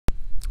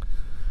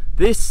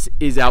This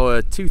is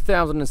our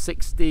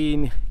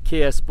 2016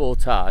 Kia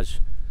Sportage.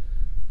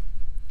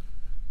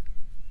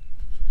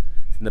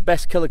 It's in the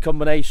best colour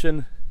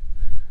combination,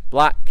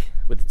 black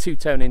with a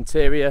two-tone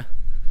interior.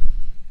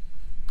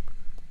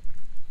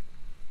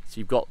 So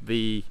you've got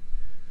the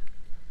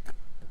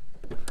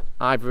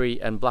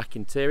ivory and black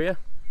interior,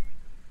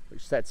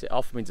 which sets it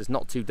off, means it's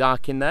not too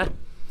dark in there.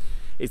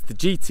 It's the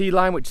GT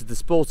line, which is the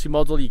sporty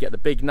model. You get the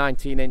big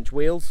 19-inch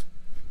wheels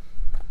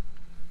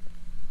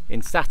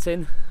in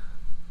satin.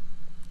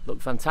 Look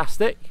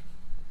fantastic.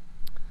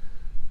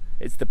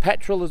 It's the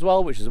petrol as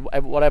well, which is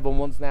what everyone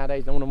wants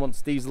nowadays. No one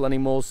wants diesel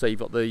anymore. So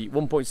you've got the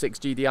 1.6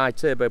 GDi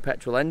turbo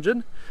petrol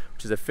engine,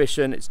 which is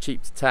efficient, it's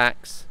cheap to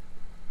tax,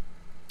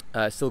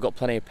 it's still got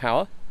plenty of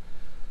power.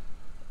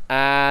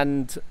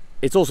 And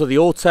it's also the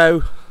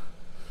auto,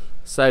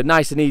 so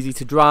nice and easy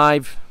to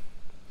drive.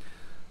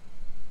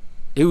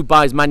 Who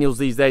buys manuals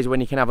these days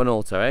when you can have an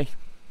auto, eh?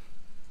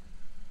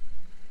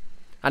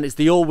 And it's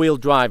the all-wheel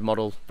drive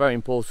model, very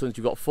important.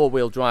 You've got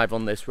four-wheel drive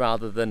on this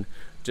rather than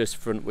just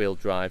front-wheel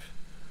drive.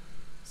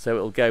 So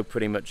it'll go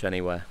pretty much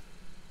anywhere.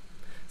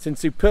 It's in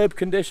superb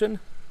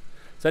condition.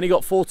 It's only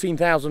got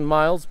 14,000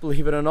 miles,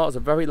 believe it or not. It's a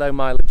very low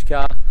mileage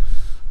car.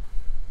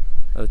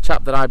 The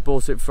chap that I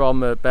bought it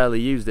from barely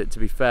used it, to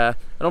be fair.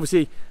 And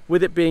obviously,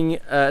 with it being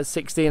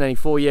 16, only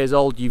 4 years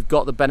old, you've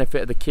got the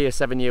benefit of the Kia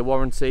 7-year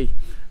warranty.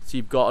 So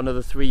you've got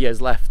another 3 years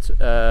left.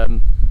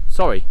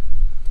 Sorry.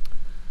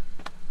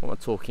 What am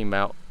I talking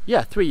about?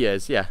 Yeah, 3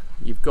 years. Yeah,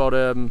 you've got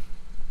 3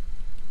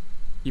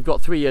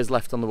 years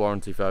left on the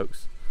warranty,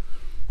 folks.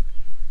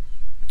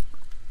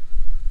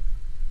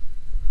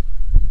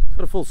 It's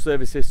got a full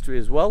service history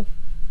as well.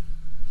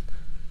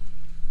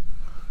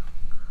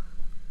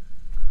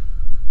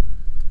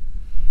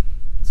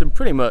 It's in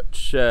pretty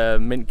much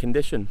mint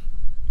condition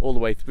all the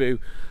way through.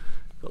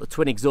 Got the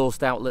twin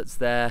exhaust outlets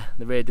there,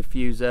 the rear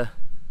diffuser.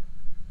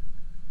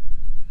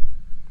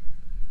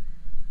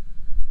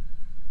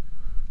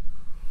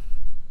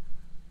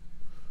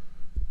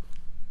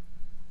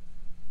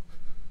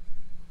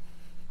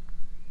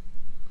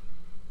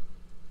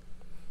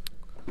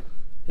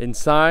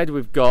 Inside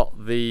we've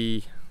got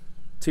the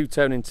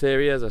two-tone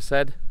interior, as I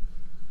said.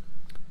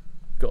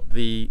 Got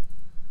the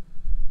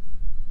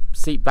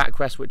seat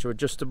backrests, which are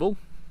adjustable.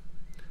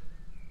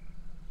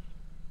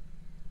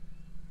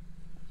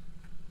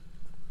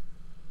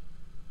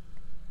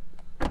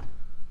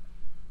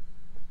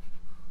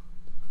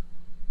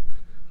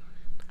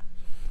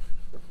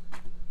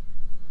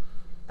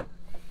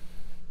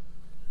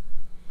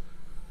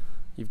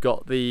 You've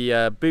got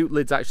the boot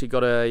lid's actually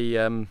got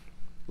a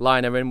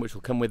liner in, which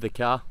will come with the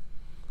car.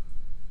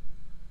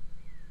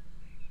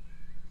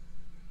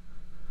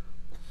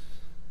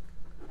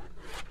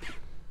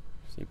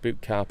 See,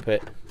 boot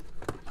carpet,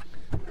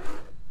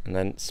 and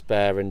then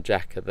spare and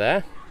jack are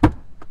there.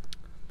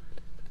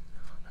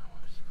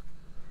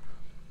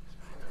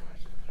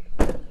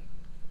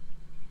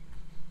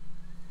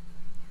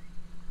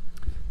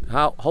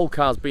 The whole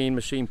car's been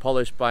machine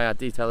polished by our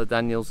detailer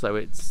Daniel, so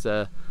it's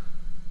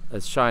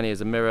as shiny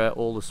as a mirror.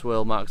 All the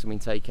swirl marks have been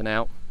taken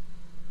out.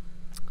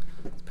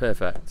 It's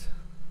perfect.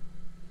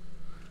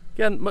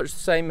 Again, much the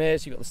same here.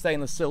 So you've got the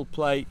stainless sill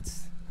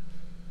plates,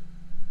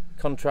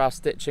 contrast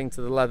stitching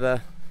to the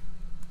leather,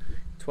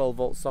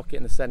 12-volt socket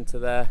in the centre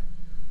there,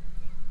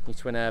 your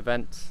twin air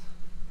vents.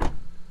 And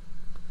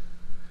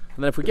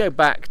then if we go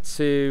back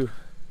to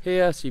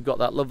here, so you've got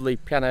that lovely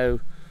piano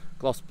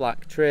gloss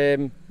black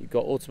trim, you've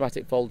got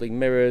automatic folding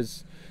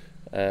mirrors,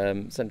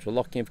 central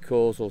locking of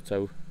course,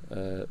 auto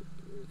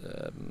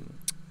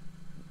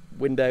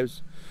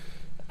windows,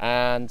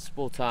 and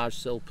Sportage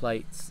sill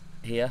plates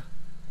here,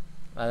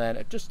 and then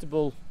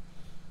adjustable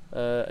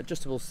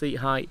seat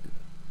height,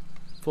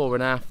 fore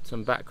and aft,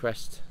 and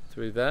backrest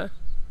through there.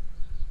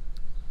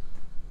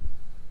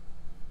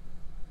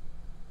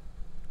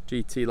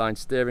 GT line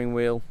steering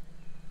wheel.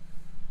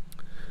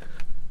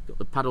 Got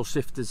the paddle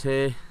shifters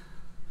here,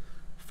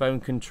 phone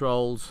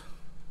controls,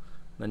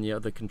 then your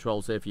other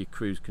controls here for your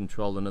cruise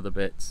control and other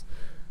bits.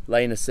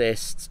 Lane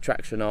assist,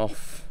 traction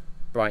off,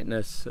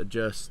 brightness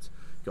adjust.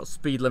 Got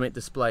speed limit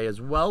display as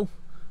well,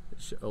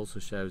 which also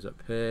shows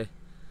up here.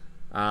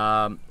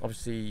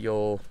 Obviously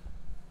your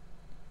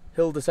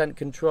hill descent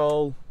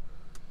control.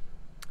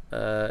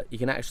 You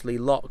can actually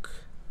lock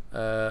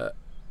the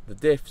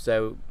diff,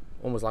 so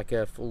almost like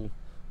a full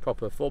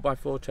proper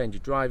 4x4, change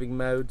your driving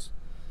modes.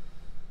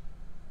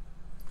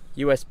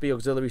 USB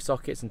auxiliary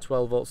sockets and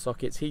 12-volt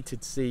sockets,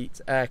 heated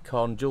seats,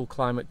 aircon, dual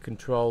climate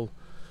control,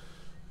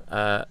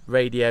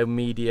 radio,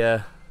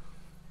 media.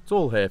 It's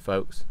all here,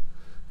 folks.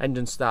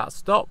 Engine start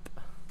stop,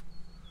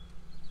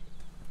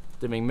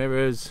 dimming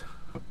mirrors,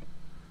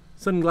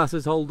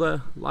 sunglasses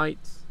holder,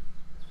 lights.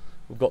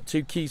 We've got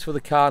 2 keys for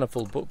the car and a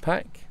full book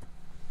pack.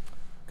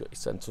 Got your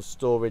central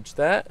storage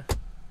there,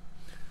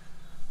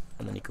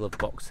 and then your glove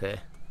box here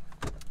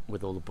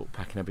with all the book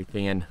pack and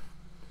everything in.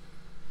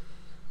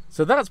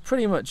 So that's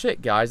pretty much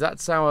it, guys.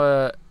 That's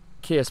our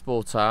Kia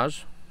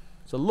Sportage.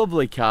 It's a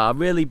lovely car,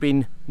 really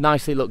been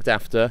nicely looked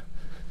after,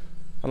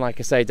 and like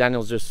I say,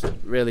 Daniel's just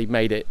really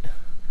made it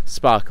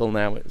sparkle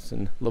now. It's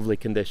in lovely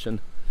condition.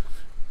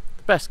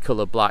 The best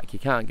colour, black, you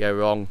can't go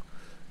wrong.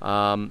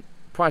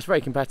 Priced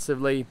very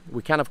competitively.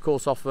 We can of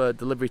course offer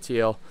delivery to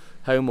your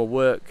home or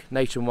work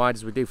nationwide,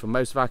 as we do for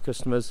most of our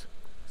customers,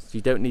 so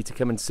you don't need to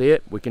come and see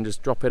it. We can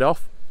just drop it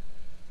off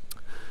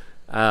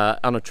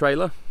on a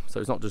trailer, so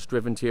it's not just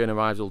driven to you and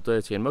arrives all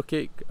dirty and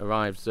mucky. It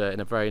arrives in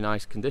a very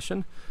nice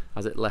condition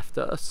as it left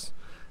us.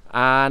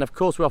 And of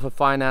course we offer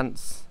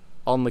finance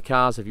on the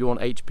cars. If you want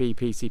HP,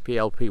 PCP,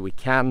 LP, we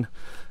can.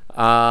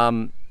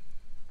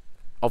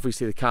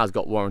 Obviously the car's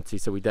got warranty,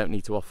 so we don't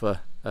need to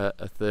offer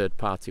a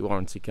third-party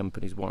warranty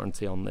company's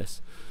warranty on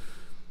this.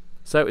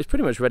 So it's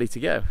pretty much ready to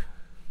go.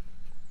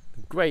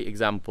 Great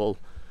example.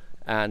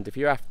 And if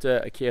you're after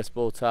a Kia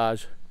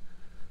Sportage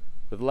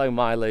with low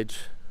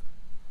mileage,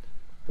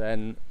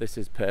 then this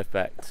is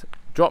perfect.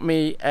 Drop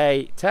me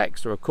a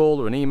text or a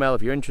call or an email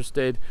if you're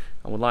interested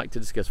and would like to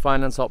discuss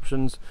finance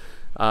options.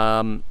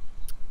 If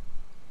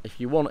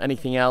you want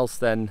anything else,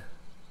 then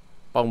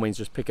by all means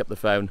just pick up the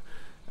phone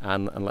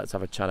and let's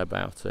have a chat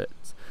about it.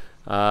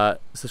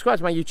 Subscribe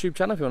to my YouTube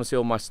channel if you want to see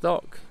all my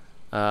stock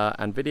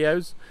and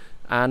videos,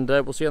 and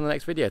we'll see you on the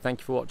next video. Thank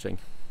you for watching.